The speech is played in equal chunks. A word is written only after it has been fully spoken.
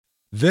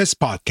This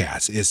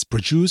podcast is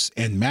produced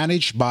and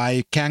managed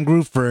by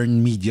Kangaroo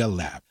Fern Media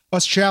Lab,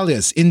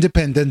 Australia's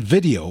independent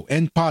video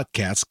and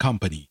podcast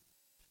company.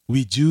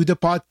 We do the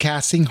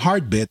podcasting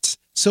hard bits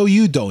so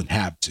you don't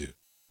have to.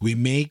 We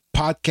make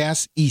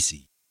podcasts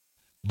easy.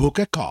 Book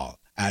a call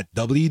at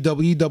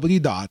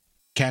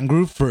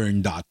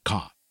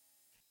www.kangaroofern.com.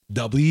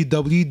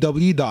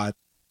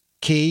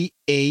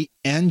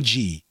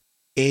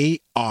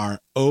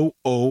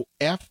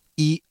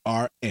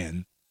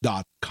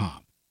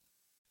 www.kangaroofern.com.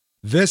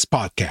 This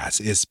podcast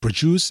is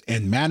produced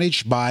and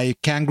managed by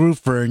Kangaroo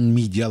Fern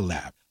Media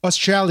Lab,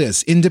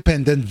 Australia's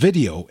independent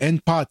video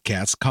and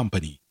podcast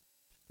company.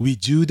 We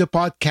do the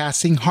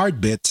podcasting hard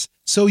bits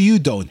so you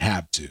don't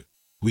have to.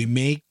 We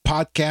make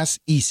podcasts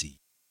easy.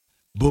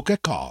 Book a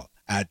call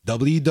at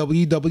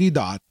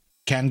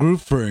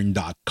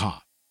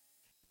www.kangaroofern.com.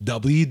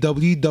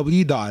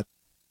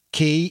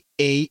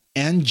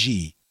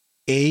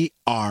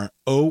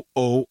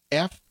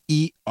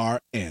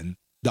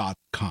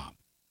 www.kangaroofern.com.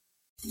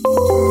 A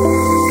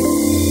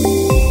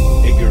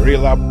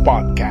Guerrilla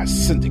Podcast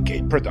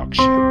Syndicate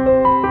production.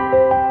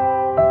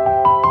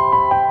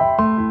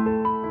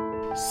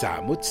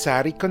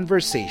 Samut-Sari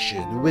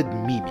Conversation with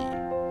Mimi,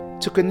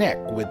 to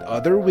connect with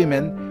other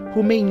women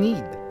who may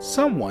need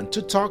someone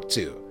to talk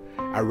to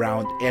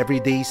around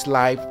everyday's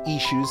life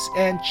issues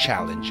and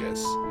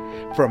challenges,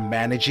 from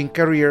managing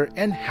career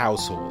and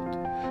household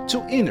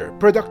to inner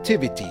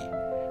productivity,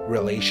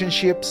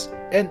 relationships,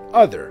 and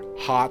other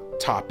hot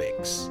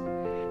topics.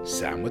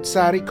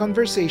 Samut-Sari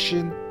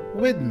Conversation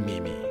with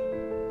Mimi.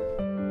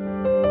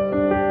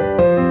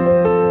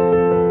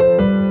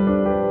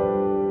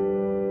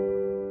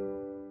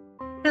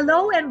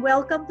 Hello and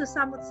welcome to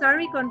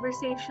Samut-Sari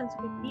Conversations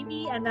with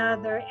Mimi,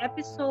 another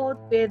episode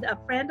with a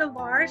friend of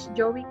ours,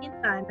 Joey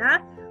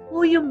Quintana,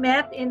 who you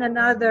met in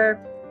another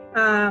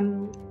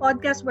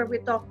podcast where we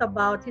talked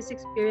about his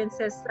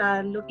experiences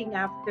looking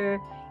after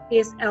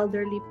his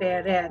elderly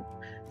parent.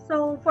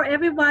 So for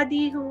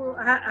everybody who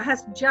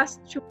has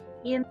just tuned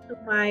into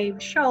my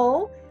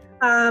show,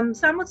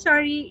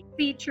 Samut-Sari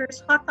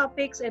features hot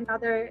topics and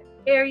other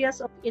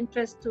areas of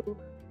interest to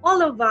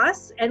all of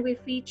us, and we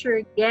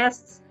feature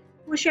guests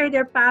who share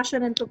their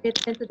passion and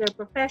commitment to their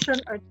profession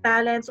or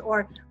talents,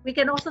 or we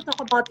can also talk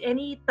about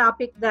any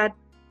topic that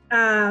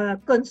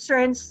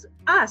concerns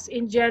us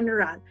in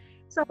general.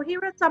 So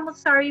here at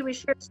Samut-Sari, we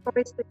share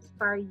stories to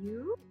inspire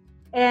you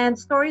and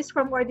stories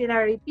from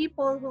ordinary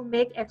people who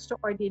make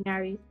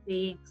extraordinary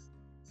things.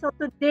 So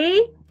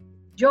today,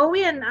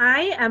 Joey and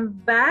I am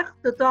back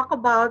to talk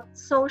about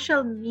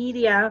social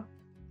media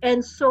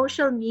and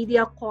social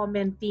media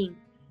commenting.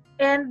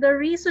 And the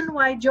reason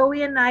why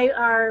Joey and I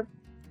are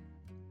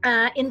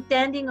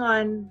intending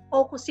on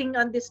focusing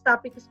on this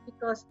topic is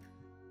because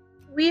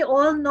we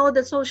all know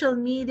that social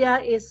media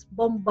is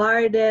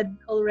bombarded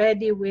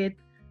already with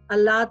a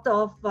lot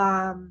of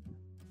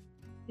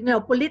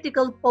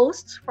political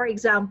posts, for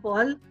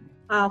example,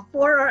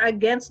 for or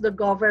against the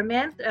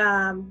government.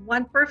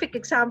 One perfect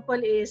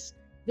example is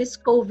this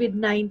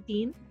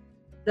COVID-19,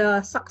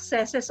 the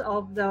successes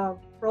of the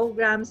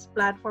programs,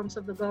 platforms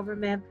of the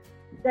government,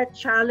 the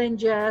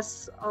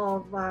challenges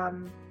of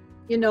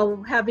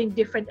having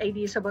different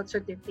ideas about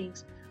certain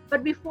things.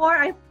 But before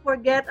I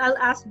forget, I'll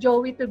ask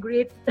Joey to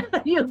greet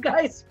you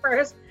guys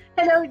first.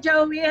 Hello,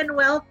 Joey, and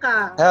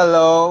welcome.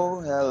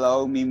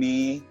 Hello,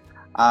 Mimi.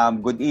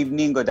 Good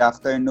evening, good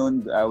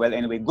afternoon.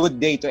 Anyway, good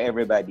day to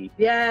everybody.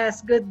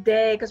 Yes, good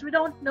day. Because we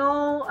don't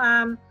know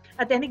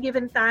at any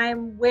given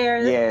time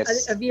where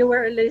a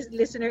viewer or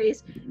listener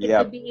is. It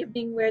could be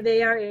evening where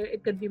they are,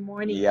 it could be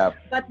morning. Yep.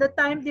 But the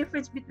time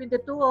difference between the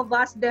two of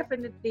us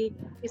definitely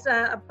is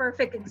a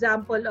perfect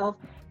example of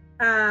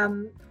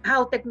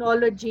how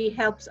technology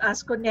helps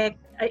us connect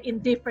in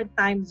different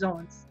time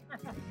zones.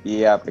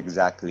 Yep,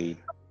 exactly.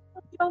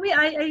 Joey,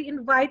 I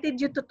invited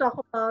you to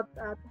talk about,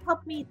 to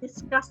help me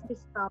discuss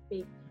this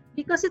topic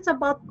because it's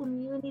about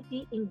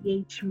community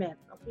engagement,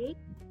 okay?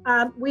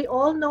 We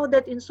all know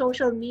that in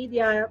social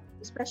media,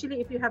 especially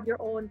if you have your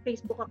own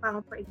Facebook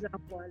account, for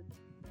example,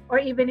 or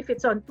even if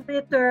it's on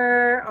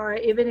Twitter, or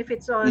even if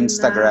it's on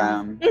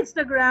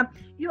Instagram,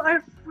 you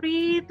are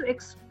free to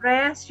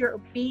express your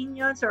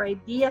opinions or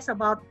ideas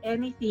about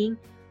anything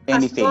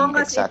as long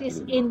as it is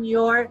in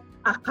your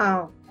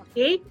account,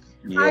 okay?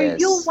 Yes. Are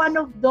you one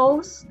of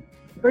those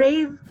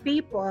brave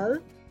people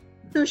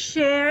to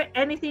share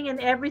anything and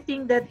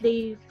everything that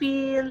they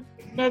feel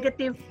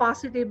negative,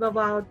 positive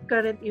about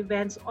current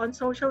events on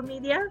social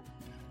media?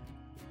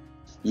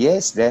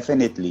 Yes,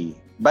 definitely.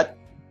 But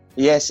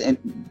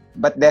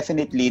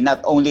definitely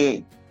not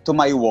only to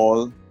my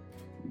wall,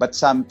 but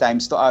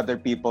sometimes to other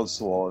people's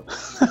wall.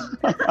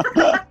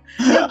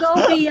 You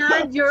go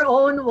beyond your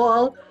own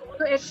wall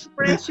to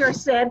express your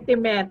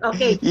sentiment.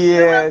 Okay.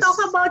 Yes. We'll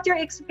talk about your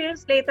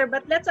experience later,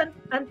 but let's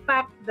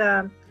unpack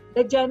the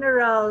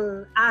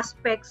general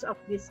aspects of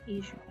this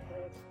issue.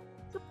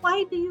 So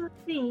why do you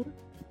think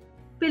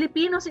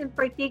Filipinos in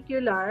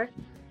particular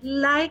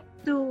like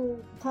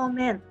to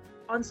comment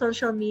on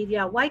social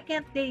media? Why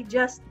can't they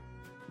just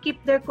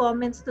keep their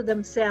comments to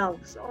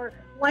themselves? Or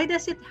why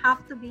does it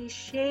have to be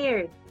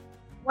shared?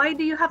 Why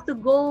do you have to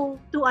go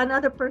to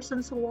another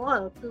person's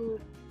wall to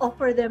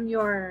offer them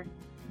your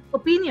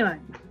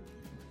opinion?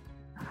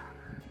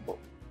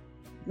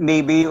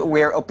 Maybe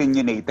we're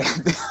opinionated.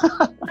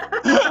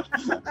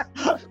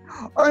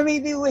 Or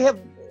maybe we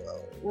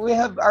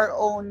have our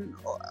own,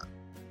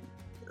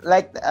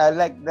 like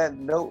the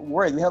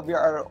word, we have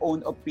our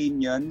own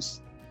opinions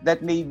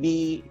that may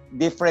be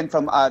different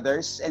from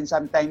others, and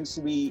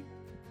sometimes we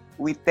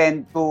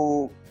tend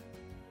to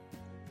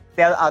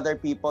tell other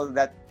people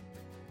that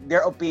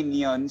their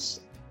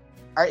opinions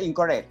are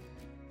incorrect.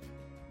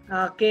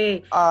 Okay.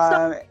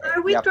 So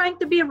are we Yep.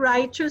 trying to be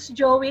righteous,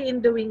 Joey,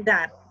 in doing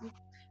that?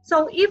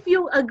 So if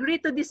you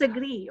agree to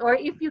disagree, or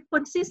if you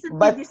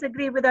consistently But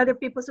disagree with other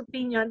people's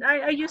opinion,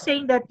 are you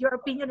saying that your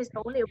opinion is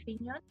the only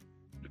opinion?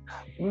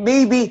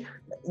 maybe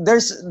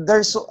there's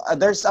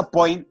a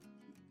point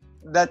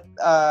that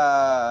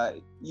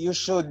you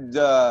should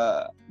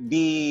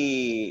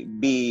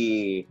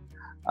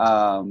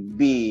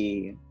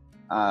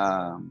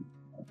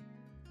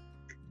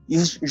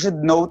you should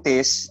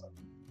notice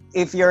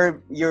if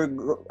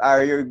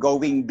you're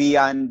going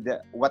beyond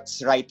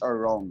what's right or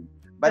wrong.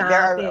 But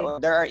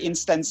there are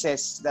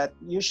instances that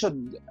you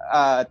should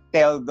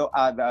tell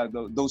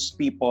those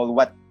people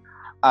what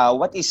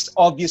is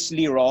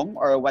obviously wrong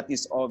or what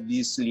is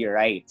obviously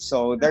right.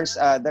 So there's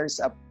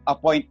a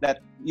point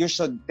that you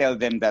should tell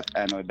them that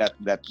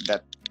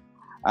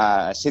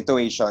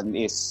situation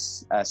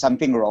is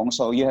something wrong.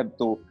 So you have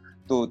to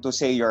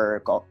say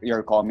your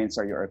comments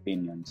or your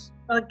opinions.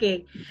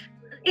 Okay.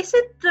 Is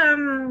it,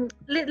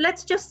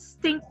 let's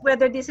just think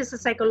whether this is a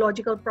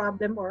psychological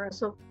problem or a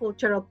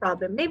cultural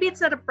problem. Maybe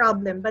it's not a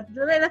problem, but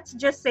let's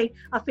just say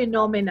a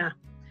phenomena.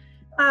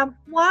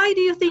 Why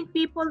do you think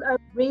people are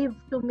brave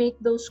to make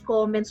those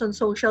comments on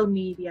social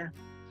media?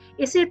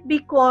 Is it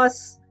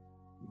because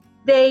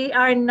they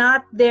are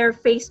not there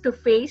face to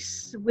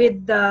face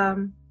with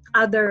the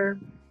other,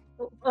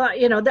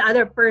 the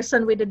other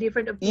person with a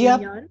different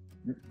opinion?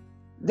 Yep.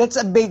 That's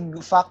a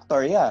big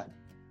factor, yeah.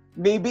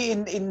 Maybe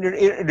in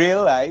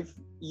real life,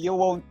 you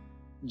won't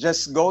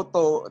just go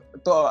to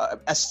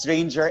a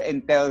stranger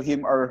and tell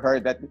him or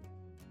her that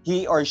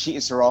he or she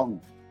is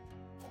wrong.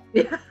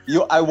 Yeah.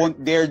 I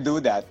won't dare do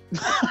that.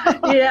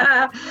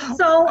 Yeah.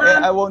 So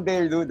I won't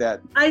dare do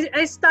that.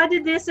 I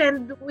studied this,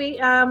 and we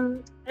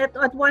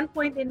at one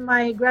point in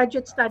my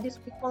graduate studies,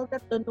 we call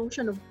that the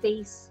notion of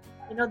face.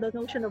 The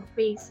notion of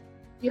face.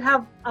 You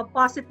have a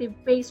positive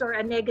face or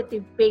a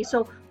negative face.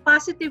 So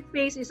positive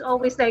face is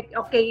always like,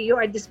 okay, you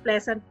are this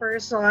pleasant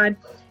person,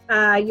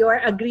 you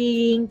are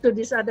agreeing to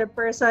this other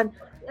person.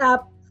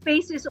 Positive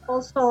face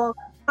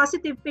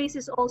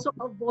is also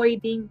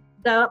avoiding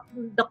the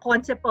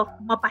concept of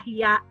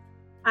mapahiya.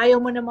 Ayaw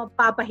mo na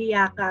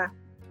mapapahiya ka.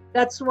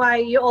 That's why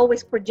you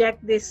always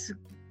project this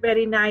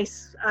very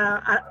nice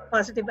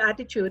positive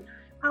attitude.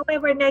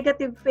 However,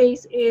 negative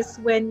face is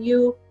when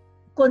you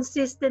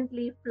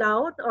consistently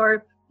flout,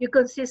 or you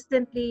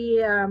consistently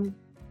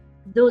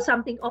do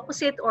something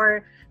opposite,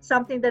 or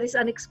something that is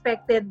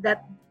unexpected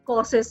that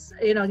causes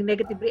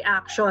negative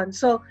reaction.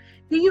 So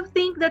do you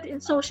think that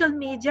in social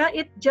media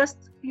it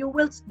just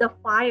fuels the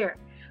fire?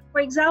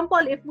 For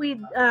example, if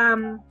we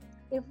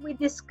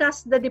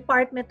discuss the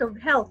Department of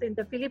Health in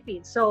the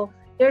Philippines, so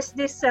there's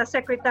this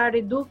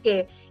Secretary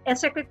Duque, and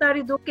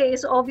Secretary Duque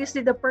is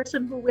obviously the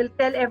person who will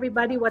tell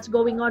everybody what's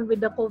going on with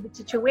the COVID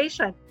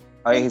situation.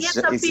 And yet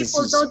some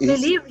people don't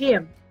believe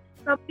him.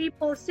 Some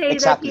people say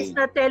that he's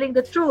not telling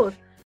the truth.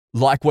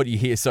 Like what you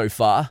hear so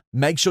far?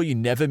 Make sure you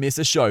never miss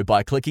a show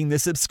by clicking the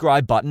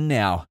subscribe button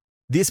now.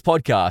 This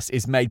podcast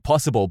is made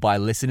possible by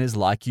listeners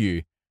like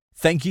you.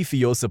 Thank you for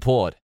your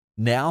support.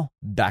 Now,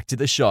 back to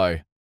the show.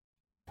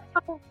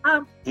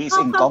 He's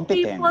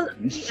incompetent.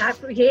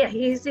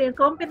 He's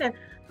incompetent.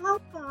 How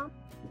come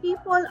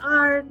people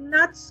are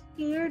not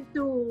scared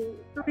to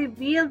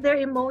reveal their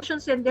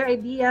emotions and their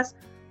ideas,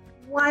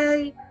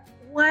 while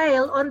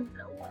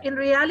in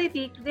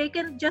reality they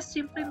can just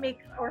simply make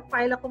or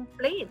file a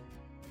complaint?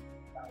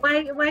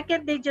 Why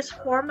can't they just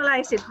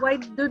formalize it? Why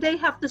do they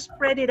have to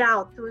spread it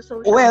out through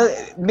social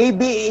media?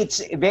 Maybe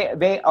it's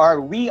we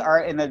are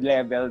in a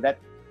level that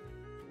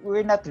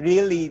we're not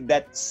really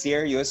that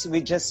serious.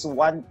 We just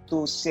want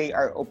to say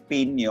our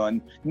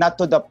opinion, not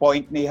to the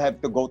point they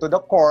have to go to the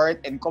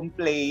court and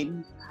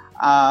complain.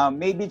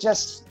 Maybe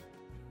just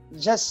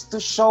to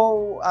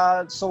show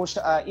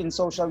in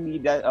social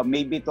media,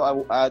 maybe to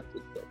a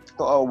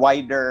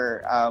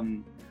wider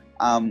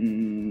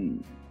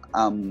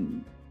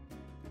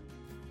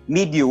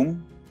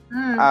medium,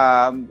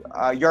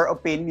 your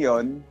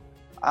opinion,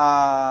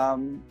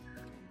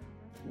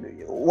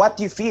 what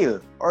you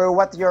feel, or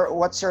what's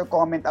your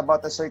comment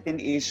about a certain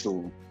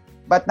issue,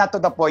 but not to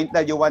the point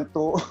that you want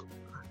to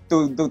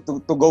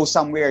go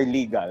somewhere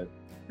legal.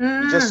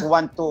 You just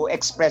want to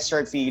express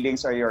your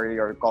feelings or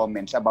your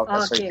comments about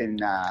a certain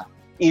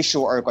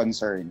issue or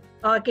concern.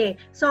 Okay,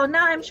 so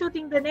now I'm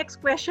shooting the next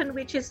question,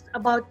 which is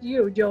about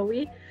you,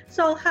 Joey.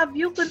 So have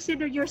you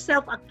considered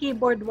yourself a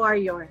keyboard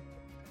warrior?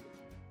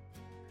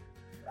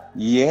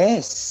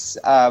 Yes,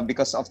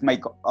 because of my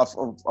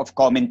of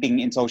commenting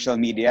in social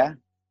media.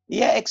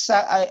 Yeah, I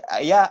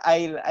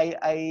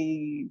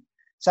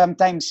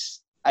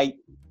sometimes I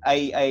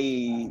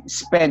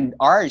spend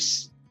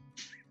hours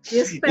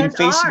You in spend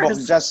Facebook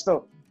hours.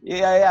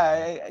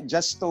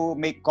 just to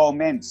make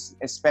comments,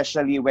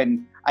 especially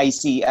when I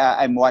see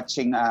I'm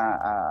watching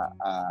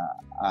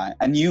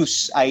a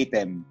news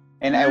item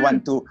and I Mm.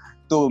 want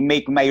to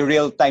make my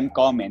real time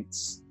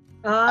comments.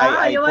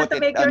 I You want put to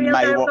it make your on real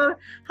my time.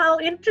 How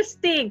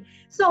interesting.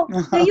 So,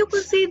 do you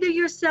consider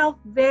yourself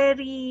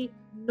very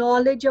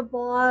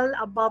knowledgeable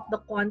about the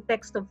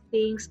context of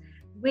things,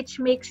 which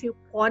makes you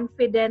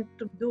confident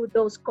to do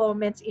those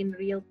comments in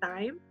real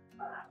time?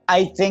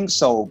 I think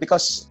so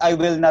because I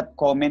will not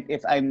comment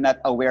if I'm not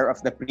aware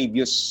of the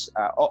previous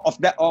of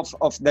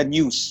the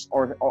news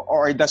or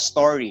the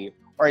story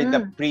or the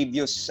Mm.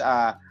 previous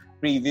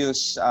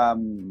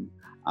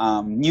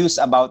news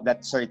about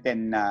that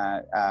certain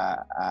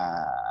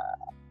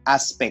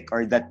aspect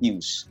or that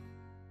news.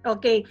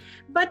 Okay,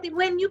 but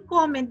when you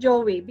comment,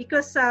 Joey,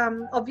 because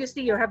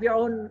obviously you have your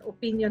own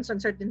opinions on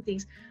certain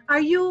things, are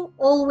you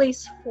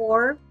always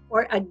for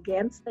or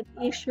against an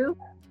issue?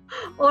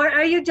 Or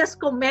are you just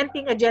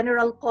commenting a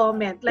general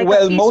comment, like a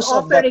Well, peace most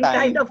of the offering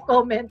kind time, of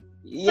comment?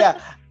 yeah,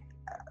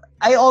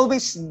 I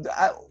always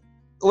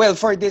well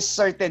for this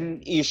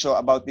certain issue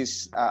about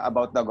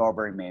the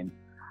government.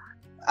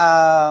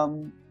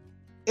 Um,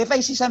 if I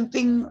see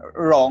something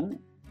wrong,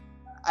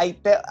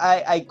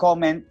 I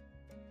comment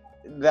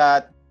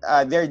that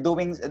they're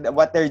doing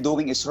what they're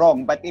doing is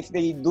wrong. But if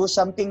they do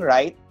something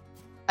right,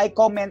 I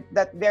comment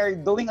that they're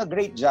doing a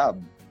great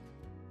job.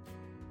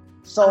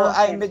 So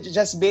Okay. I'm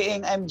just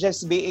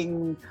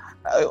being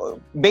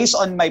based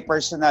on my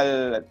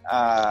personal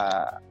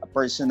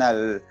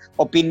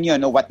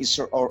opinion of what is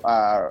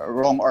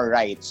wrong or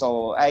right.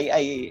 So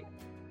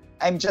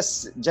I'm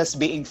just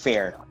being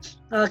fair.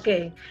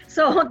 Okay.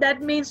 So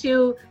that means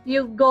you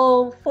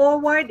go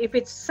forward if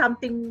it's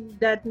something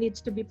that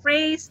needs to be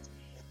praised,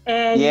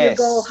 and you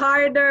go Yes,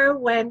 harder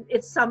when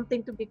it's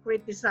something to be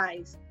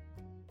criticized.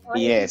 Or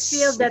if you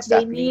feel yes, that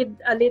they exactly, need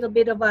a little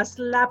bit of a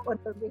slap on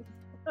the wrist.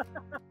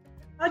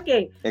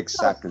 Okay.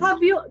 So exactly.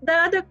 the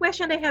other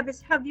question I have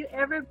is, have you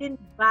ever been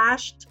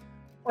bashed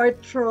or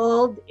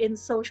trolled in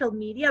social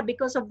media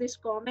because of these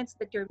comments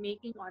that you're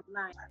making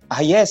online?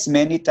 Yes,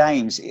 many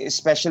times,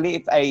 especially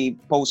if I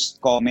post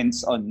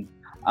comments on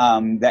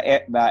the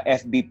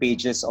FB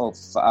pages of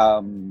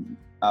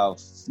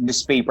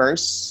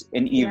newspapers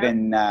and Yeah.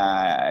 even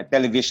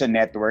television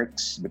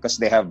networks because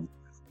they have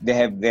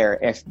their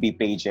FB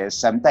pages.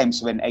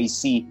 Sometimes when I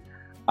see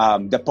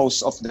the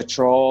posts of the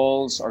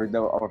trolls or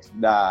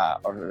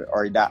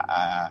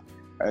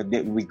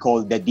we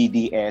call the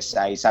DDS,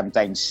 I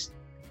sometimes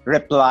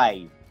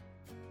reply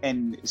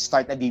and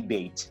start a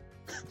debate.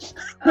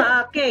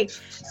 Okay.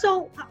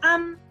 So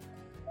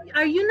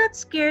are you not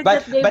scared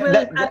that they But will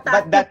that attack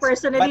but you that's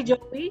personally, but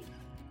Joey?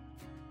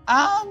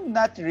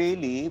 not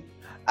really.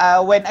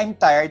 When I'm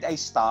tired, I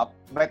stop.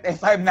 But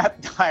if I'm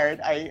not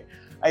tired,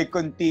 I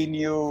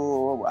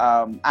continue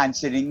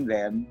answering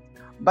them.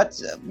 But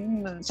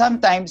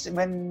sometimes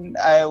when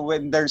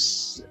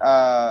there's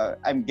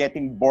I'm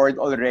getting bored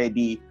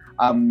already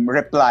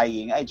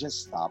replying, I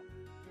just stop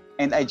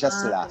and I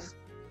just Okay. laugh.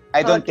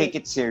 I don't Okay. take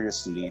it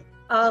seriously.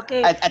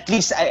 Okay. At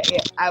least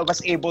I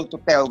was able to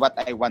tell what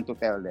I want to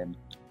tell them.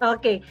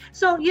 Okay.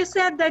 So you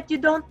said that you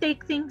don't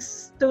take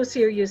things too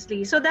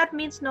seriously. So that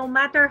means no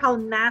matter how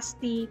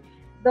nasty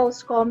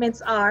those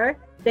comments are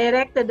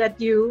directed at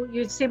you,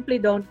 you simply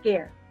don't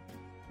care.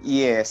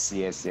 Yes,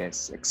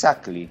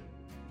 exactly.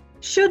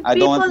 Should I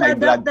don't people want my adopt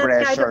blood that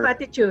kind of pressure.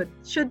 attitude?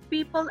 Should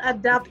people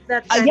adopt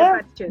that kind of Yeah,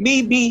 attitude?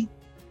 maybe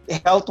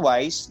health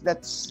wise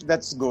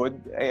that's good.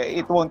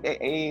 It won't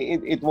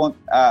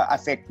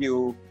affect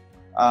you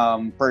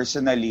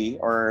personally,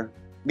 or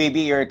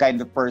maybe you're a kind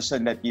of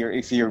person that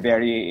if you're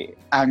very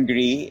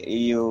angry,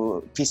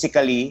 you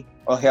physically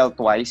or health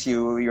wise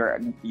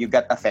you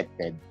got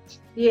affected.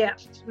 Yeah.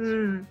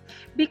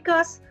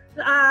 Because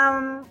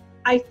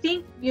I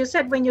think you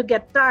said when you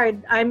get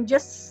tired, I'm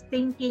just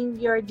thinking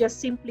you're just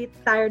simply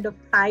tired of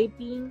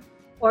typing,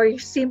 or you're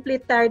simply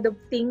tired of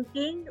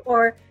thinking,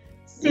 or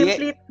Yeah,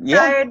 simply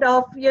yeah, tired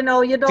of, you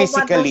don't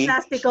want those physically.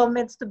 nasty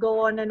comments to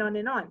go on and on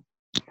and on.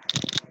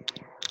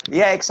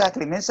 Yeah,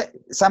 exactly. Means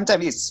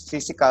sometimes it's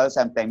physical,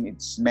 sometimes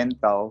it's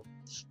mental.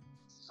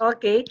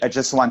 Okay. I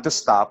just want to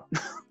stop.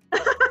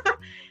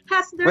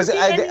 Has there Was been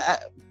any?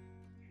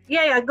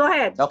 Yeah, go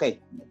ahead. okay?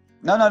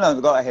 No.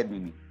 Go ahead,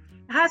 Mimi.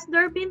 Has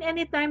there been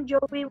any time,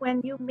 Joey,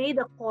 when you made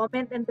a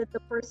comment and that the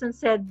person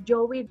said,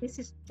 Joey, this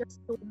is just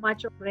too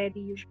much already.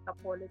 You should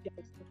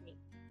apologize to me?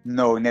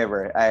 No,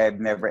 never. I have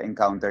never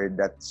encountered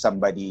that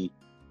somebody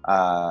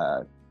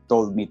uh,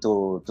 told me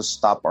to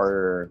stop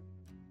or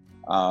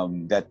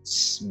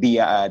that's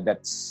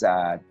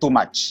too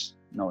much.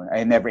 No,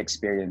 I never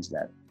experienced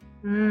that.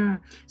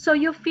 So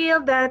you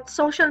feel that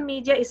social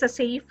media is a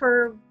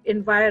safer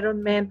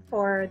environment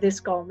for these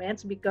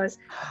comments because,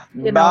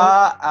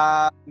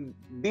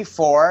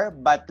 before,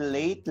 but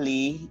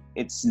lately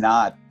it's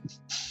not.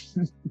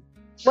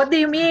 What do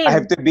you mean? I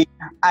have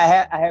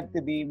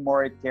to be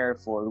more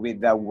careful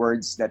with the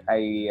words that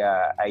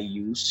I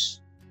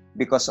use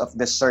because of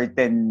the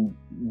certain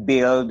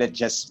bill that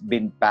just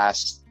been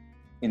passed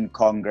in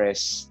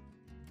Congress.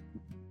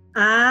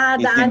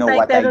 The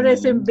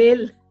anti-terrorism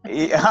bill.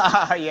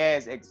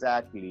 Yes,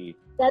 exactly.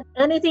 That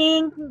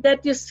anything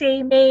that you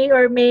say may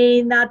or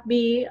may not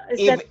be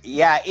even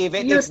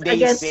if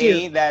they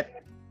say you.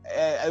 That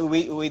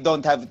we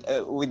don't have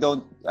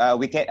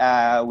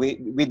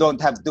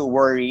to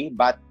worry,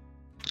 but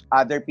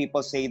other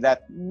people say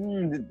that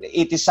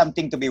it is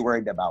something to be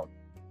worried about.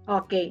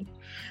 Okay,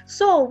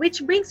 so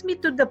which brings me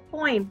to the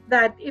point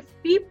that if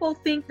people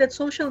think that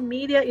social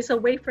media is a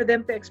way for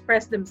them to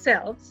express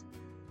themselves,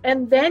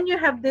 and then you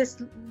have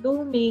this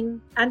looming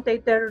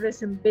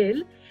anti-terrorism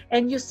bill,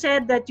 and you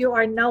said that you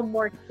are now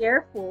more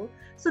careful.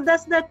 So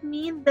does that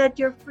mean that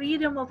your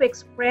freedom of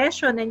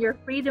expression and your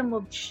freedom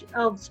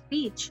of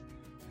speech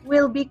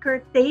will be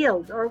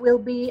curtailed or will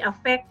be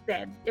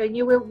affected, and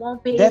you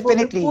won't be able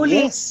to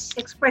fully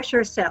express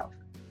yourself?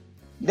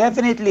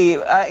 Definitely.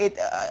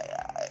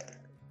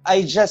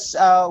 I just,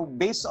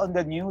 based on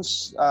the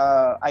news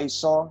I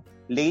saw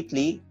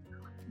lately,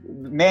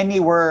 many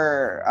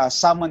were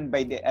summoned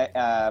by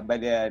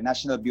the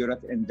National Bureau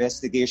of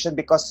Investigation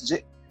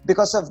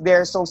because of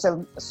their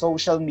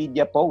social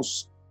media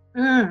posts.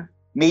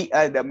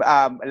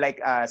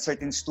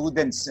 Certain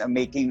students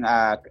making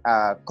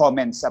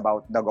comments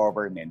about the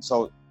government.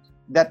 So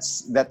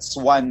that's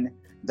one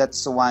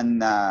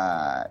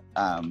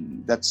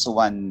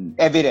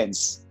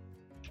evidence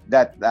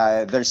that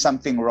there's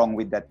something wrong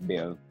with that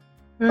bill,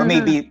 or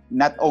maybe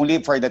not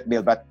only for that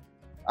bill, but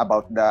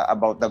about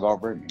the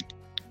government.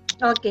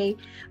 Okay,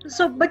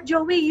 so but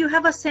Joey, you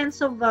have a sense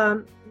of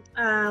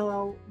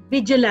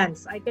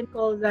vigilance. I can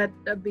call that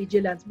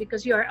vigilance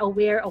because you are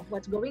aware of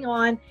what's going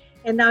on,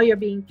 and now you're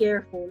being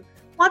careful.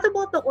 What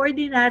about the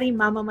ordinary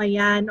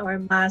mamamayan or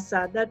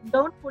masa that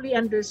don't fully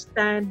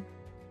understand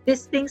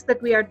these things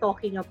that we are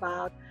talking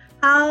about?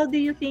 How do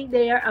you think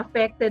they are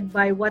affected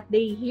by what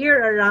they hear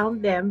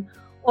around them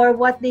or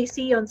what they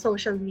see on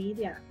social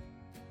media?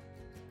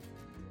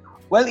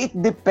 Well, it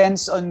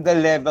depends on the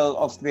level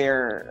of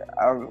their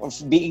of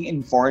being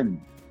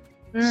informed.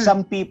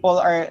 Some people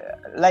are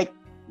like,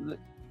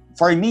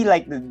 for me,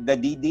 like the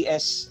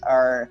DDS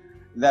are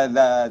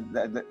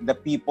the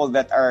people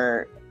that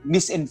are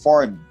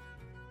misinformed,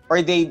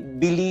 or they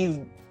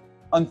believe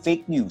on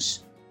fake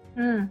news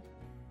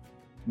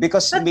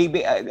because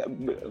maybe.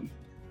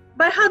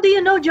 But how do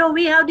you know,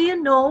 Joey? How do you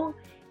know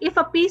if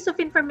a piece of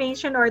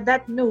information or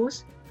that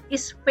news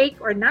is fake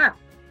or not?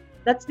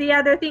 That's the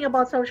other thing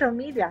about social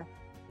media.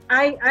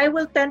 I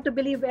will tend to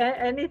believe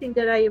anything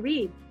that I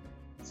read.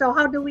 So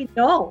how do we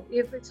know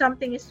if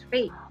something is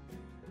fake?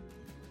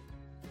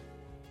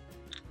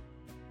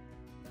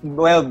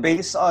 Well,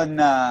 based on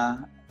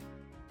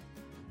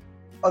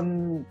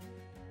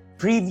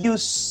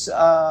previous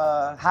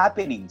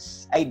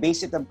happenings, I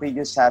base it on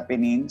previous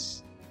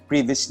happenings,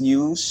 previous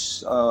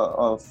news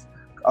of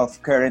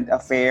current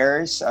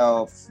affairs.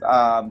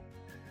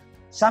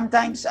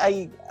 Sometimes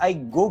I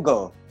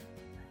Google.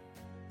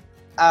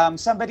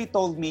 Somebody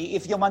told me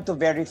if you want to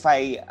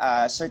verify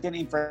certain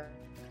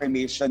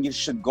information, you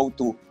should go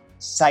to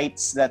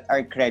sites that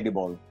are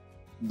credible.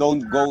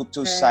 Don't go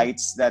to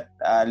sites that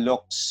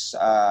looks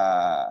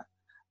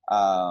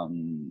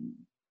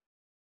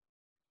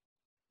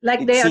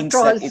like they are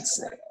trolls.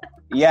 It's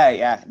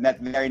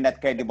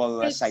not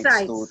credible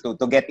sites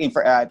to get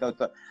info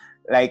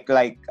like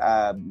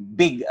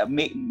big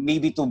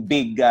maybe to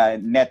big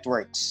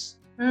networks.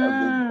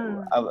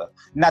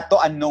 Not to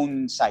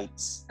unknown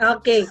sites.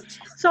 Okay.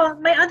 So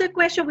my other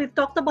question, we've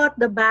talked about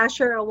the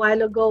basher a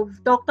while ago.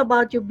 We've talked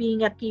about you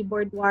being a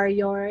keyboard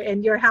warrior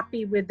and you're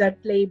happy with that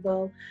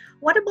label.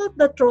 What about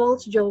the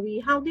trolls, Joey?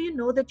 How do you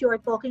know that you are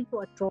talking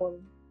to a troll?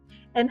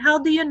 And how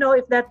do you know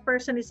if that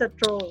person is a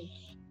troll?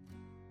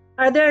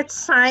 Are there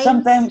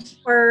signs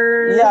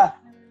or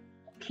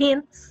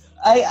hints?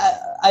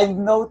 I've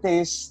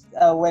noticed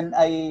when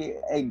I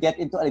get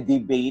into a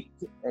debate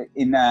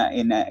in a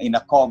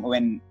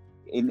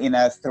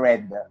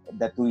thread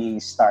that we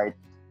start,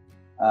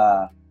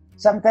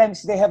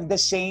 sometimes they have the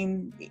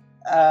same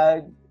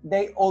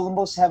they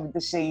almost have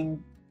the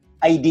same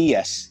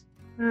ideas.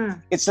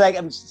 It's like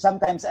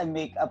sometimes I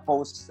make a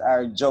post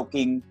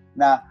joking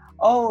na,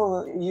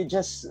 oh, you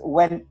just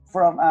got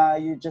from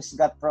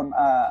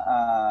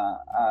a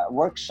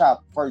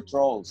workshop for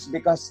trolls,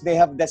 because they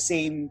have the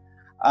same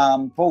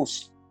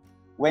post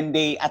when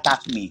they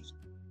attack me.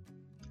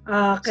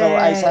 Okay. So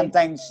I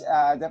sometimes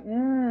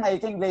I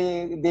think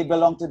they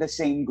belong to the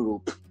same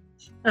group.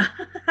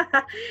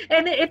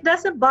 And it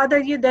doesn't bother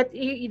you that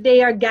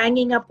they are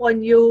ganging up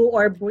on you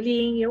or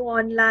bullying you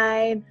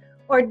online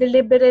or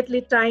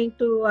deliberately trying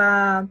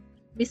to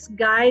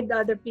misguide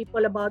other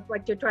people about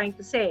what you're trying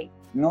to say?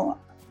 No,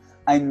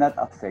 I'm not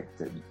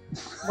affected.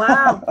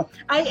 Wow.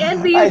 I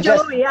envy you,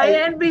 Joey. I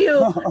envy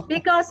you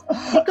because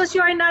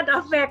you are not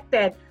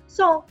affected.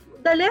 So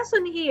the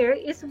lesson here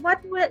is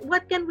what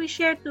can we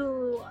share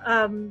to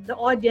the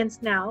audience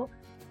now?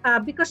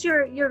 Because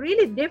you're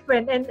really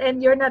different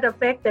and you're not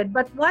affected.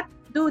 But what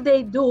do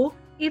they do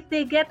if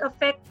they get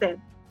affected?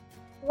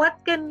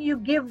 What can you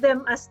give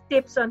them as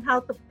tips on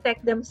how to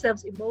protect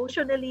themselves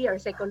emotionally or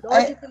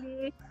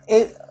psychologically?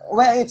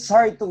 It's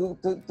hard to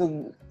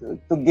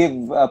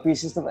give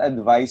pieces of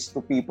advice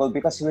to people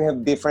because we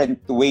have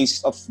different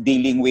ways of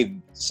dealing with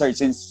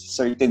certain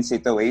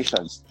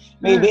situations.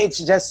 Maybe it's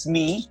just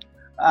me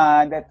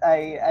that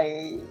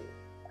I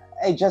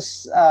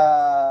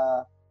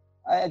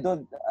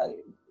don't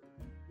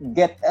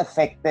get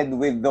affected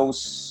with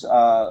those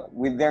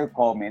with their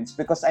comments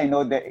because I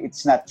know that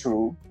it's not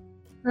true.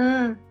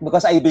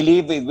 Because I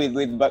believe with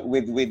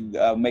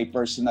my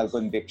personal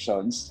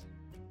convictions.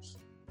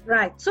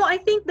 Right. So I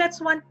think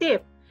that's one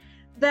tip,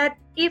 that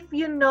if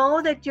you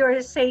know that you're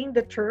saying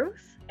the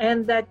truth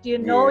and that you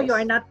know you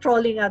are not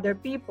trolling other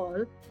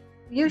people,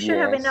 you should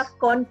have enough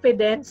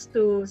confidence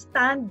to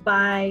stand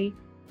by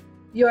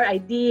your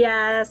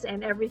ideas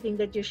and everything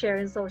that you share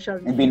in social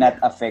media. And be not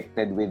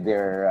affected with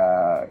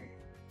their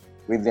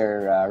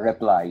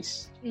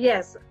replies.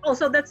 Yes.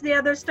 Also, that's the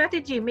other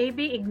strategy.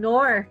 Maybe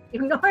ignore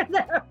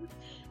them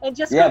and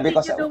just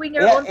continue doing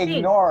your own thing.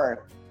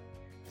 Ignore.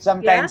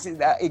 Sometimes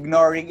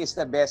ignoring is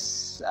the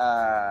best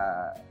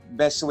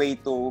way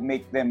to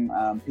make them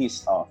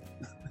pissed off.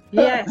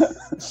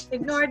 Yes,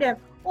 ignore them.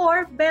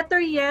 Or better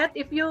yet,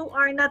 if you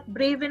are not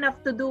brave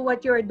enough to do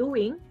what you're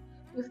doing,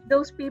 if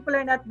those people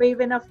are not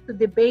brave enough to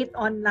debate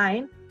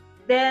online,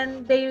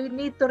 then they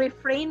need to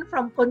refrain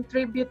from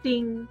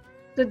contributing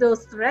to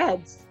those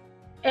threads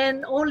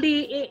and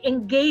only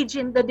engage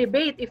in the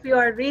debate if you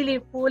are really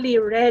fully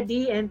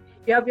ready and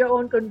you have your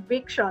own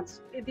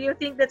convictions. Do you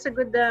think that's a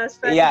good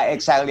strategy? Yeah,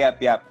 exactly.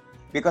 Yep.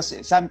 Because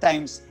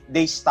sometimes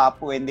they stop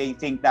when they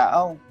think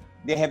that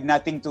they have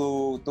nothing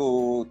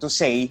to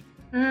say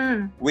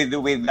with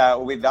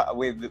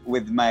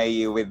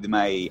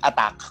my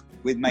attack.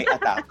 With my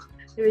attack.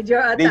 With your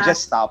attack. They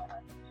just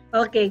stop.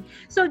 Okay.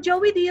 So,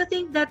 Joey, do you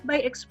think that by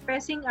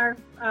expressing our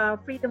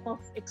freedom of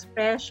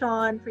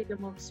expression,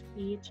 freedom of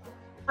speech,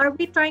 are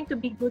we trying to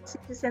be good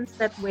citizens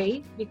that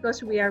way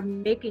because we are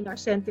making our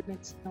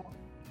sentiments known?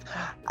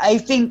 I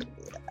think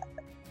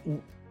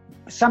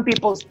some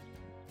people.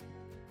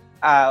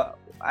 I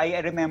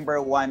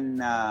remember one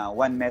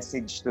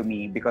message to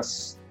me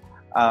because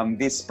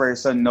this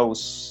person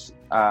knows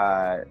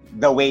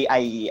the way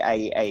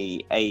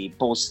I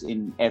post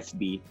in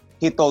FB.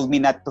 He told me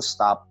not to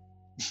stop.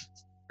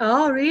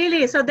 Oh,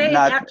 really? So they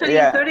actually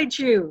encourage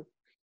you?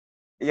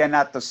 Yeah,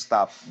 not to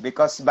stop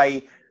because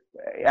he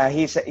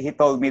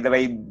told me that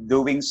by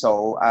doing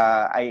so,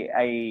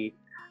 I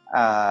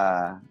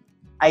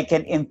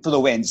can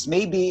influence,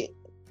 maybe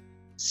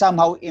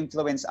somehow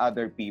influence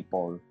other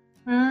people,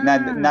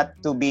 not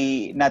to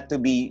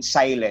be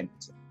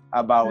silent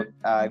about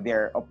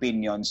their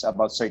opinions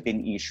about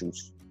certain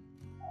issues.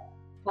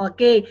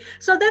 Okay,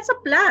 so that's a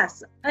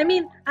plus. I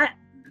mean,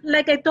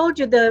 like I told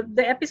you, the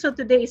episode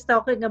today is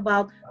talking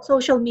about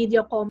social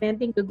media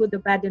commenting, the good, the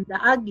bad, and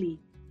the ugly.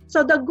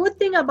 So the good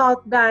thing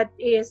about that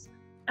is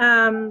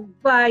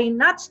by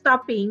not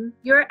stopping,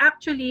 you're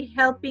actually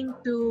helping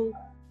to,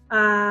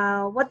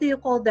 what do you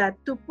call that?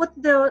 To put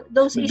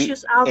those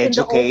issues out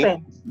educate. In the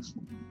open.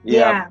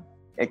 Yeah.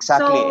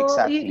 Exactly. So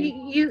exactly.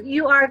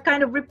 You are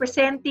kind of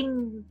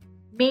representing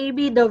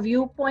maybe the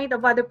viewpoint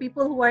of other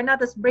people who are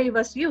not as brave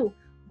as you,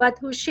 but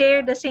who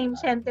share the same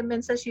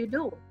sentiments as you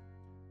do.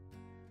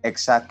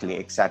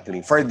 Exactly.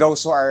 For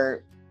those who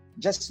are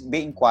just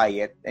being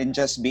quiet and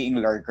just being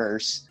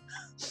lurkers.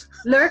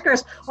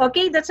 Lurkers.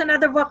 Okay, that's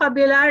another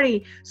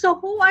vocabulary. So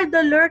who are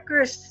the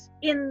lurkers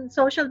in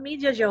social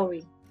media,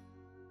 Joey?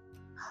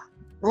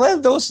 Well,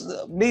 those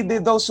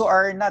who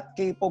are not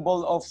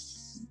capable of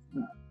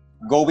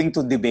going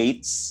to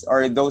debates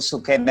or those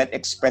who cannot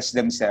express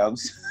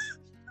themselves.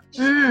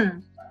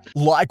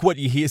 Like what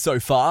you hear so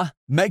far?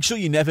 Make sure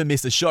you never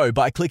miss a show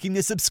by clicking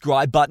the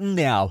subscribe button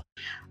now.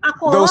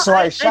 Those who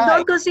are shy. I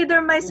don't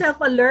consider myself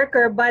a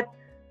lurker, but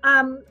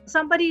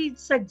somebody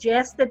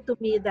suggested to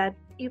me that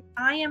if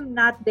I am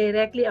not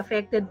directly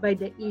affected by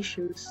the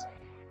issues,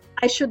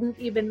 I shouldn't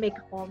even make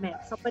a comment.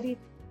 Somebody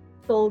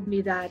told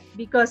me that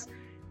because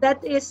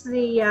that is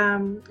the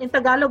in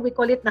Tagalog we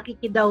call it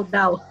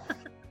nakikidaw-daw.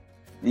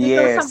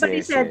 Because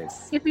somebody said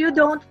if you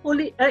don't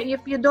fully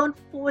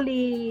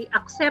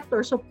accept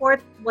or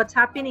support what's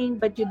happening,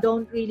 but you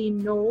don't really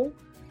know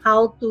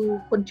how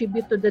to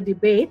contribute to the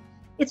debate,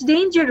 it's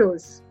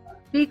dangerous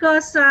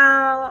because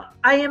I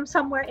am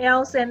somewhere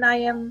else and I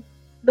am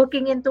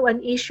looking into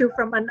an issue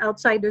from an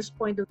outsider's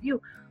point of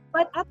view.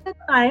 But at that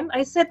time,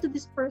 I said to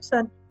this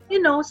person,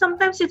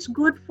 sometimes it's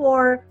good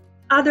for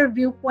other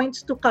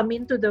viewpoints to come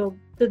into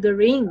the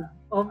ring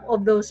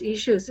of those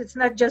issues. It's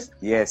not just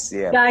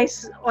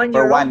guys on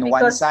your own.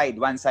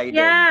 One side.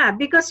 Yeah,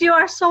 because you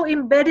are so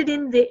embedded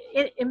in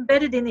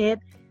it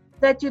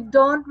that you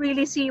don't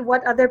really see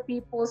what other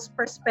people's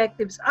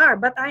perspectives are.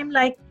 But I'm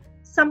like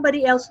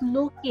somebody else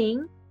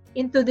looking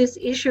into this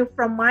issue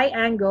from my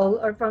angle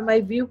or from my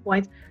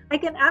viewpoint. I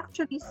can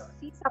actually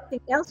see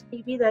something else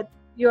maybe that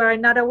you are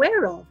not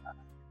aware of.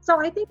 So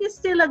I think it's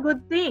still a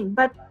good thing.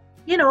 But,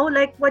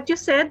 like what you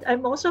said,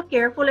 I'm also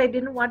careful. I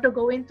didn't want to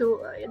go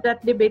into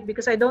that debate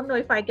because I don't know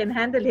if I can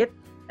handle it.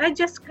 I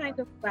just kind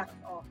of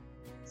backed off.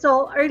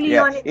 So early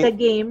on in the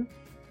game,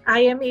 I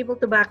am able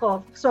to back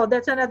off. So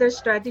that's another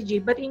strategy.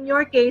 But in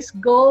your case,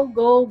 go.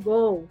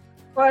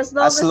 For as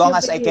long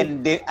as I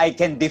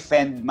can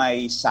defend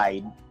my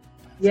side.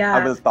 Yeah.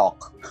 I will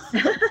talk.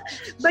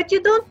 But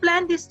you don't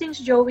plan these things,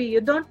 Joey.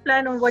 You don't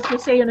plan on what you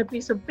say on a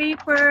piece of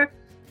paper.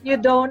 You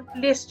don't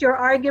list your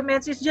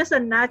arguments. It's just a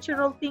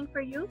natural thing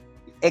for you.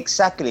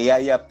 Exactly.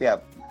 Yeah.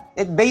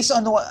 It based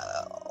on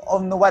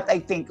what I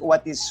think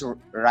what is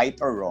right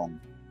or wrong.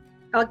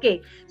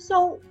 Okay.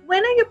 So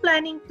when are you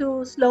planning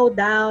to slow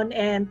down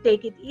and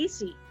take it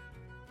easy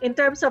in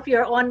terms of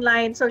your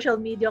online social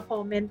media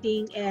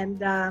commenting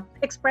and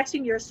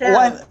expressing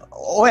yourself?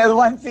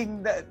 One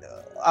thing that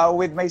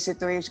with my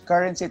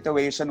current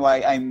situation,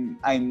 why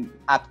I'm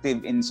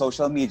active in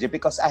social media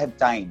because I have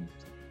time.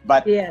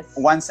 But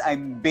once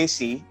I'm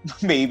busy,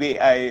 maybe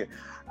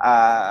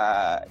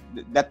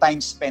the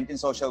time spent in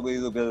social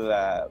will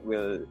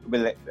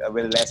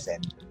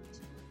lessen.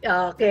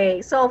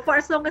 Okay, so for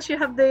as long as you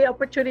have the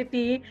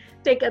opportunity,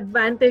 take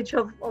advantage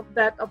of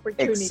that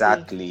opportunity.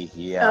 Exactly,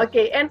 yeah.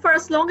 Okay, and for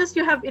as long as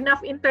you have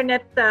enough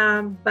internet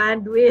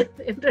bandwidth,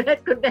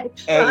 internet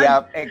connection.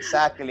 Yeah,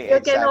 exactly.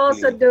 You can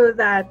also do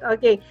that.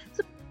 Okay,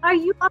 so are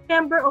you a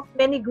member of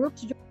many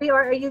groups, Joey,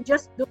 or are you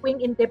just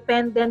doing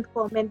independent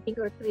commenting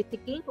or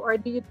critiquing, or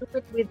do you do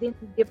it within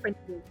different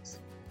groups?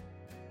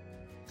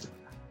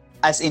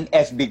 As in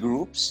FB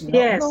groups?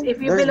 Yes,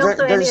 if you belong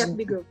to any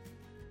FB group.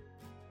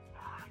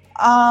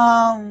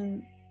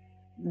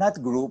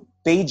 Not group,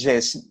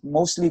 pages,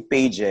 mostly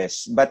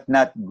pages, but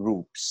not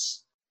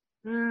groups.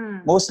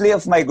 Mostly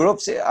of my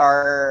groups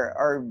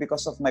are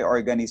because of my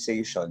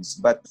organizations,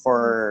 but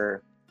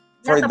for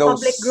not those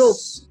public group.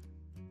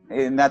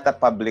 Not a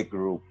public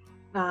group.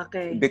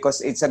 Okay.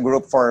 Because it's a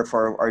group for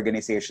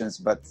organizations,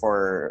 but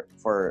for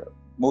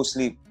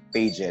mostly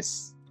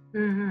pages.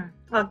 Mm-hmm.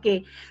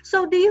 Okay.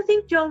 So do you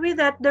think, Joey,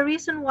 that the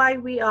reason why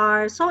we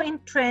are so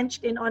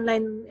entrenched in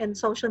online and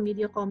social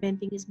media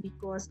commenting is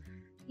because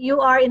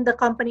you are in the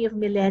company of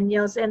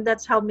millennials and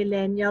that's how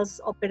millennials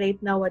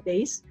operate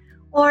nowadays?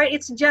 Or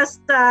it's just,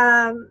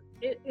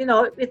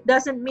 it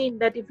doesn't mean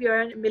that if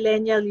you're a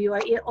millennial, you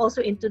are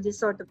also into this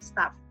sort of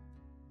stuff?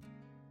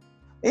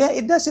 Yeah,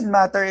 it doesn't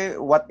matter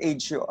what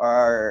age you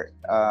are.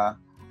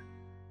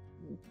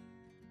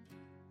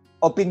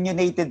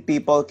 Opinionated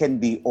people can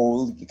be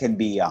old, can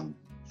be young.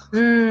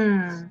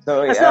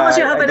 So as long as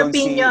you have an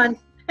opinion.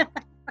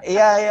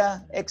 Yeah,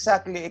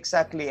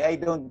 exactly. I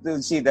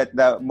don't see that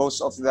most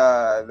of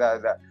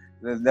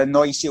the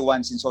noisy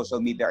ones in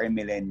social media are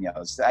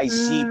millennials. I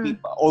see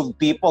old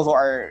people who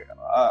are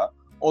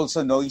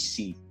also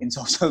noisy in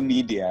social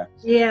media.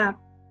 Yeah.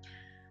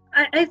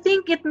 I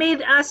think it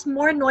made us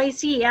more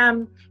noisy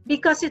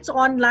because it's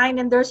online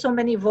and there's so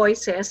many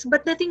voices.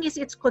 But the thing is,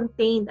 it's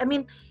contained. I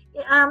mean,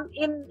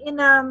 in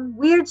a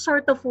weird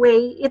sort of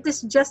way, it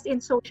is just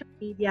in social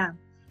media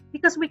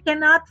because we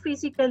cannot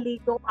physically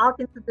go out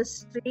into the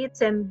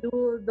streets and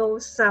do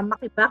those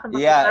makibaka.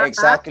 Yeah,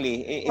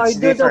 exactly. It's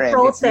different.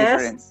 It's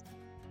different.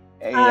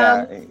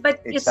 But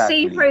exactly. It's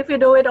safer if you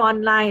do it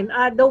online.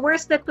 The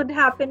worst that could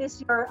happen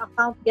is your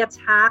account gets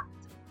hacked.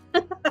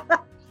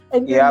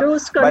 And you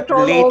lose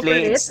control over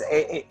it.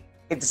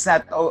 It's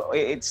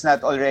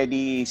not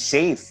already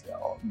safe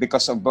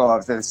because of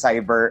the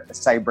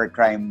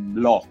cybercrime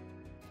law.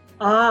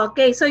 Oh,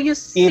 okay. So you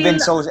still, even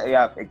so,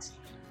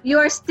 you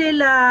are still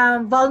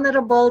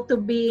vulnerable to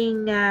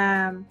being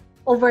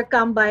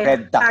overcome by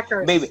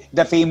hackers. Maybe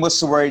the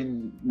famous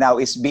word now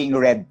is being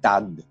red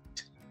tagged.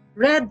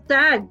 Red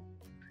tag.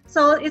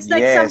 So it's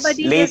like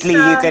somebody lately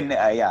you can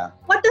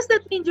What does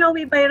that mean,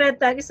 Joey, by red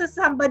tag? Is it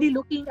somebody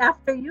looking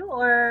after you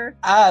or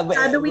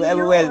shadowing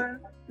you? Well,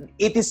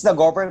 it is the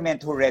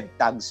government who red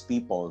tags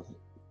people.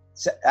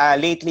 So,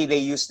 lately they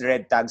used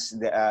red tags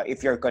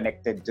if you're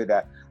connected to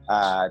the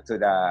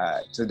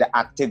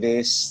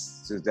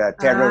activists, to the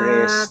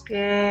terrorists.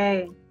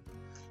 Okay.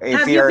 If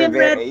Have you been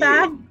red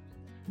tagged?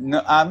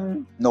 No,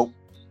 nope.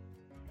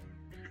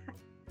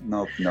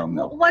 No.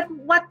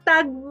 What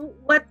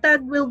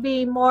tag will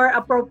be more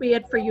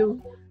appropriate for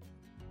you?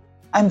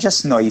 I'm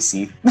just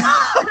noisy.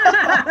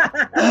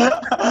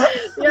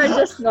 You're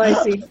just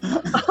noisy.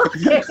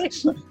 Okay.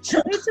 It's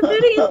a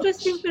very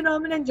interesting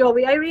phenomenon,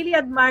 Joey. I really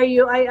admire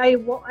you. I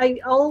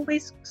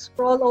always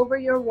scroll over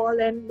your wall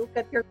and look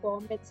at your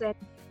comments and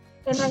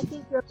I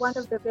think you're one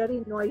of the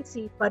very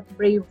noisy but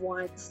brave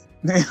ones.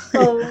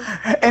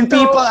 And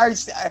people are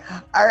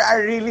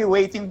really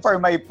waiting for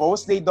my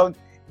post. They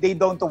they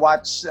don't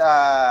watch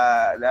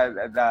the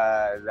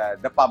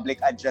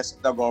public address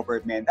of the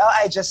government.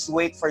 I just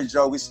wait for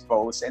Joey's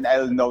post and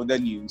I'll know the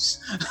news.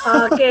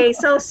 Okay,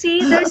 so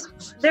see,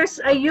 there's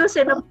a use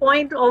and a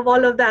point of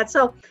all of that.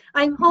 So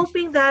I'm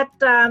hoping that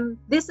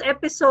this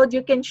episode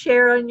you can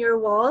share on your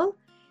wall,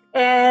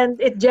 and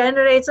it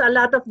generates a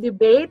lot of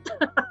debate.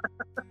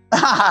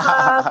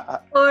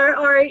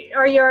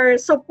 Or your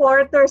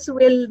supporters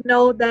will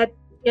know that,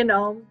 you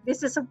know,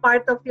 this is a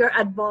part of your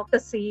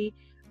advocacy,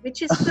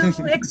 which is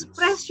to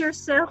express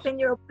yourself and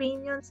your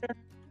opinions and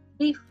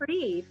be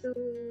free to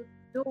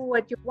do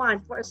what you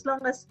want, for as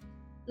long as,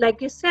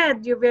 like you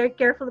said, you're very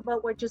careful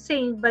about what you're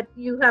saying, but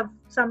you have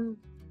some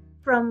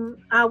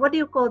what do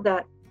you call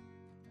that?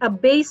 A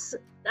base,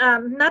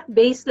 not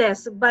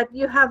baseless, but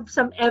you have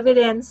some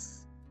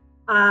evidence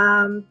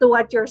to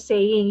what you're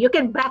saying. You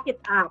can back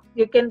it up.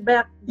 You can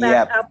back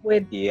up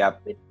with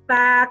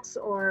facts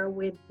or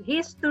with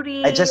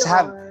history. I just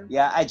have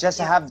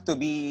to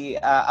be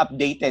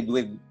updated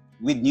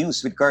with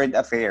news, with current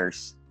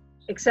affairs.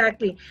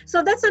 Exactly.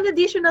 So that's an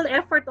additional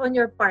effort on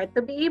your part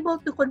to be able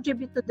to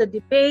contribute to the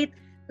debate,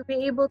 to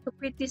be able to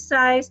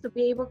criticize, to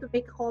be able to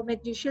make a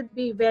comment. You should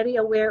be very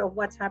aware of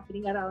what's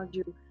happening around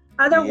you.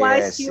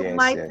 Otherwise, you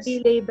might be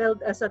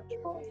labeled as a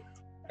troll.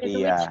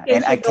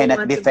 And I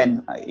cannot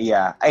defend.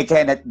 I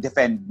cannot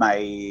defend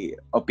my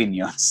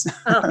opinions.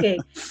 Okay.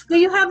 Do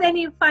you have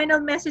any final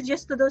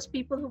messages to those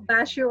people who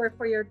bash you, or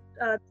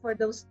for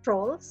those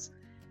trolls?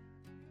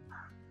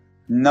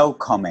 No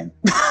comment.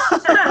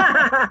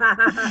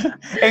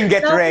 And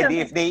get ready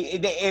if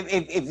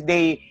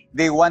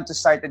they want to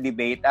start a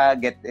debate.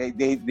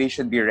 They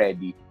should be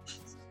ready.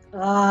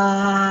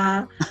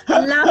 Laban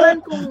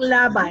kung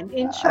laban.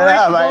 In short,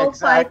 go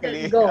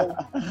exactly. Fight and go.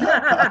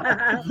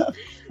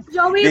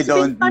 Joey, they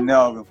don't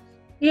know.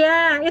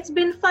 Yeah, it's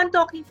been fun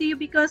talking to you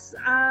because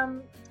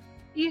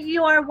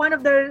you are one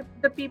of the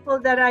people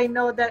that I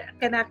know that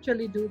can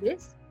actually do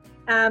this.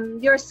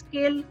 Your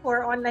skill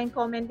for online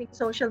commenting,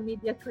 social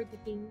media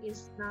critiquing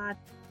is not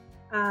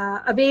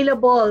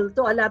available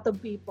to a lot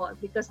of people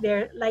because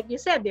they're, like you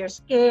said, they're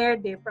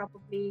scared. They're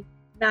probably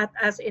not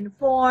as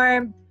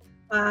informed.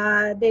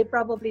 They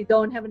probably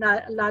don't have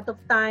a lot of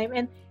time,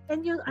 and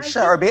you or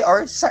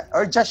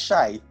just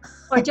shy,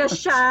 or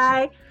just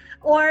shy,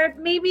 or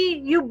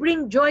maybe you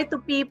bring joy to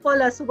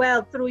people as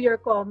well through your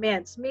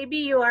comments. Maybe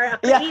you are a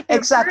creative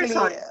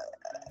person.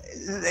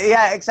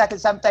 Yeah, exactly.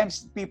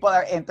 Sometimes people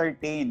are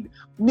entertained.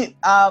 Me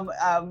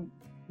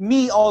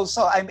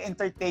also, I'm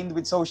entertained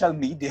with social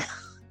media.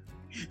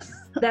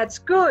 That's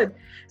good.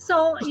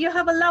 So you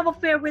have a love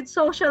affair with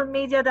social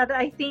media that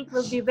I think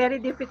will be very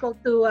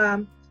difficult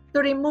to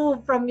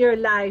remove from your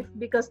life,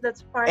 because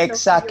that's part of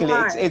who you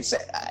are.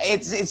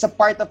 It's a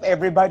part of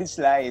everybody's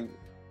life.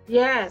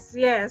 Yes.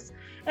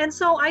 And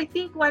so I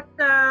think what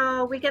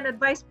we can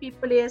advise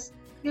people is,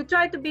 you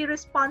try to be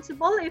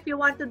responsible. If you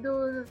want to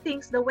do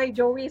things the way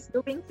Joey is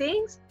doing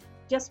things,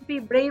 just be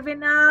brave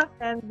enough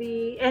and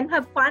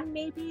have fun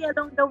maybe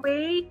along the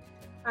way.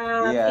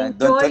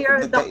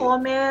 Enjoy the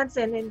comments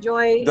and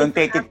enjoy. Don't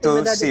take it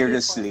too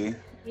seriously.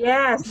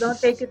 Yes, don't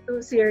take it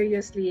too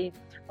seriously.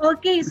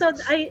 Okay, so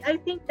I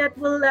think that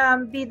will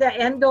be the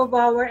end of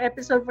our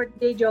episode for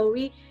today,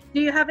 Joey.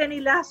 Do you have any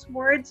last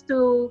words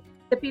to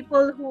the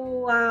people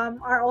who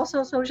are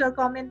also social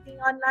commenting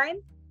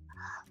online?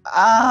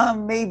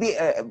 Maybe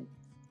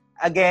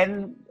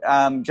again,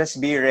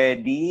 just be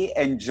ready,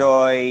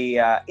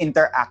 enjoy,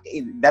 interact.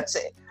 That's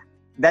it.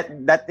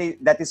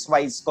 That is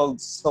why it's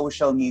called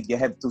social media. You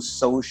have to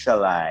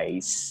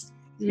socialize.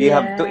 You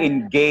have to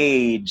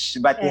engage,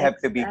 but you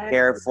have to be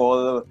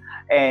careful,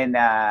 and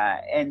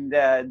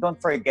don't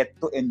forget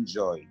to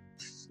enjoy.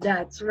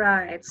 That's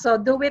right. So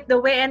do it the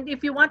way. And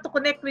if you want to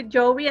connect with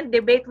Joey and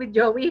debate with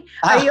Joey,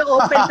 are you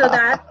open to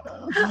that?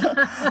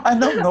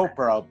 No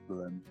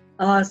problem.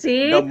 Oh,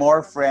 see? The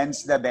more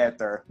friends, the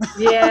better.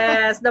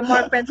 Yes, the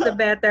more friends, the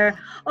better.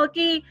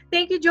 Okay,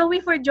 thank you,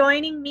 Joey, for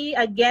joining me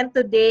again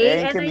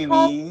today. Thank you, I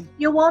hope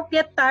you won't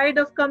get tired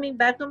of coming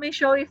back to my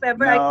show if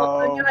ever I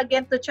call on you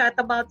again to chat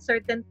about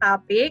certain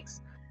topics.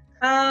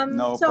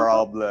 No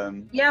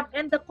problem. Yep,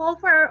 and the call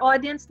for our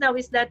audience now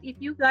is that if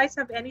you guys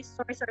have any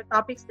stories or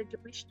topics that you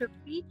wish to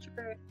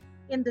feature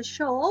in the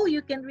show,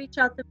 you can reach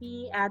out to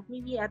me at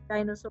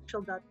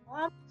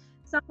mimi@dinosocial.com.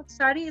 Samut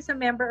Sari is a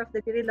member of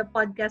the Guerrilla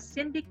Podcast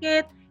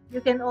Syndicate. You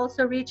can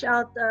also reach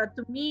out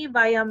to me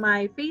via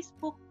my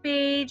Facebook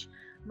page,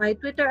 my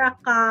Twitter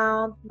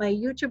account, my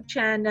YouTube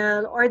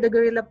channel, or the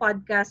Guerrilla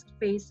Podcast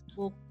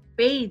Facebook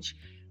page.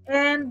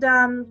 And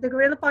the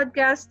Guerrilla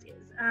Podcast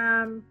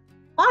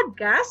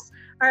podcasts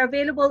are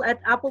available at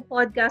Apple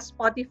Podcasts,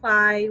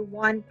 Spotify,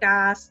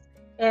 OneCast,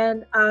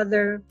 and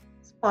other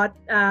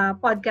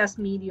podcast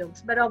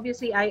mediums. But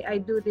obviously,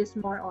 I do this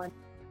more on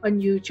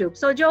YouTube.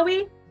 So,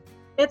 Joey,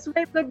 let's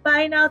wave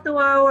goodbye now to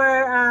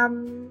our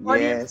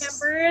audience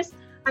members.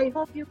 I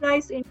hope you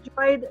guys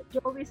enjoyed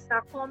Joey's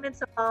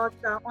comments about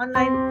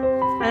online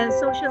and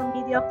social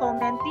media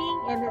commenting,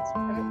 and it's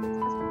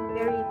just been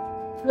very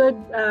good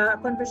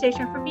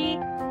conversation for me.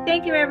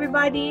 Thank you,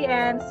 everybody,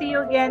 and see you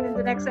again in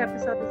the next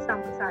episode of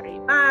Samut-Sari.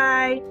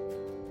 Bye!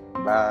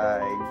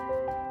 Bye!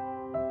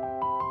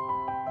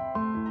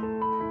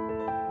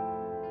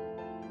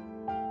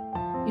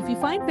 If you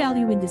find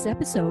value in this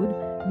episode,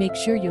 make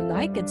sure you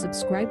like and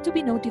subscribe to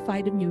be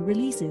notified of new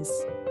releases.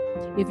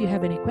 If you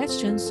have any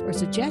questions or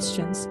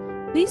suggestions,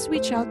 please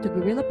reach out to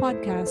Guerrilla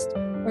Podcast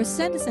or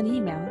send us an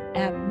email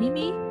at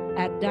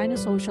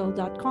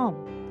mimi@dinosocial.com.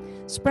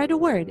 Spread the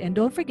word and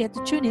don't forget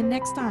to tune in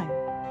next time.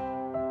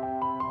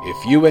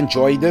 If you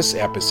enjoyed this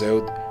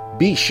episode,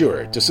 be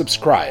sure to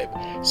subscribe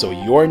so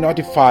you're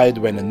notified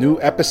when a new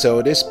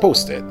episode is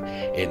posted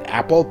in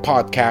Apple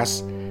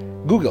Podcasts,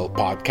 Google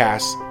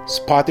Podcasts,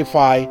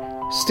 Spotify,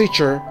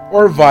 Stitcher,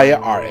 or via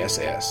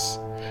RSS.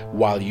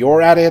 While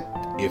you're at it,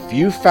 if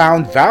you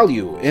found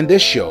value in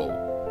this show,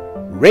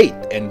 rate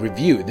and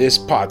review this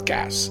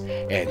podcast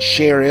and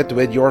share it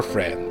with your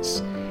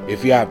friends.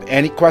 If you have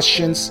any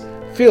questions,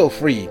 feel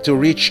free to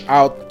reach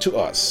out to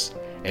us.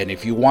 And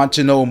if you want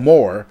to know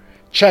more,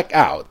 check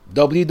out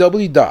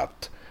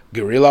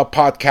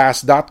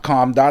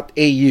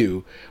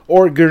www.guerrillapodcast.com.au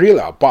or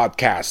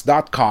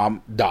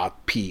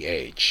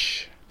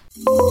guerrillapodcast.com.ph.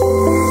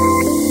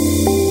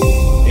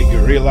 A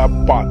Guerrilla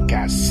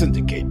Podcast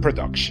Syndicate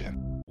production.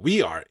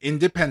 We are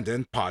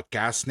Independent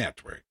Podcast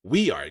Network.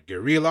 We are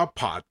Guerrilla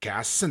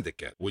Podcast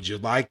Syndicate. Would you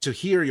like to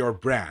hear your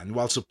brand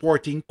while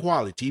supporting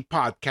quality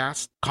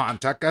podcasts?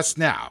 Contact us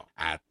now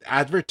at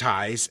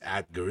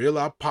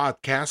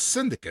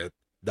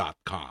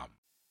advertise@guerrillapodcastsyndicate.com.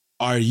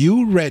 Are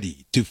you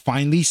ready to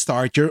finally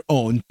start your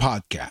own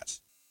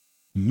podcast?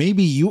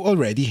 Maybe you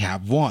already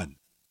have one,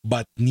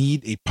 but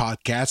need a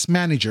podcast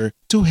manager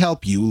to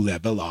help you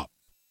level up.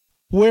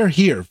 We're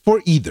here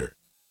for either.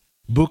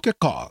 Book a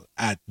call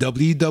at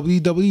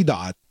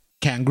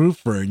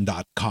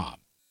www.kangaroofern.com,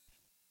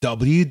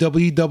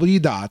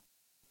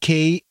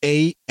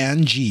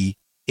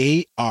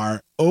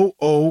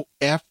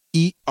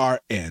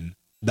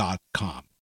 www.kangaroofern.com,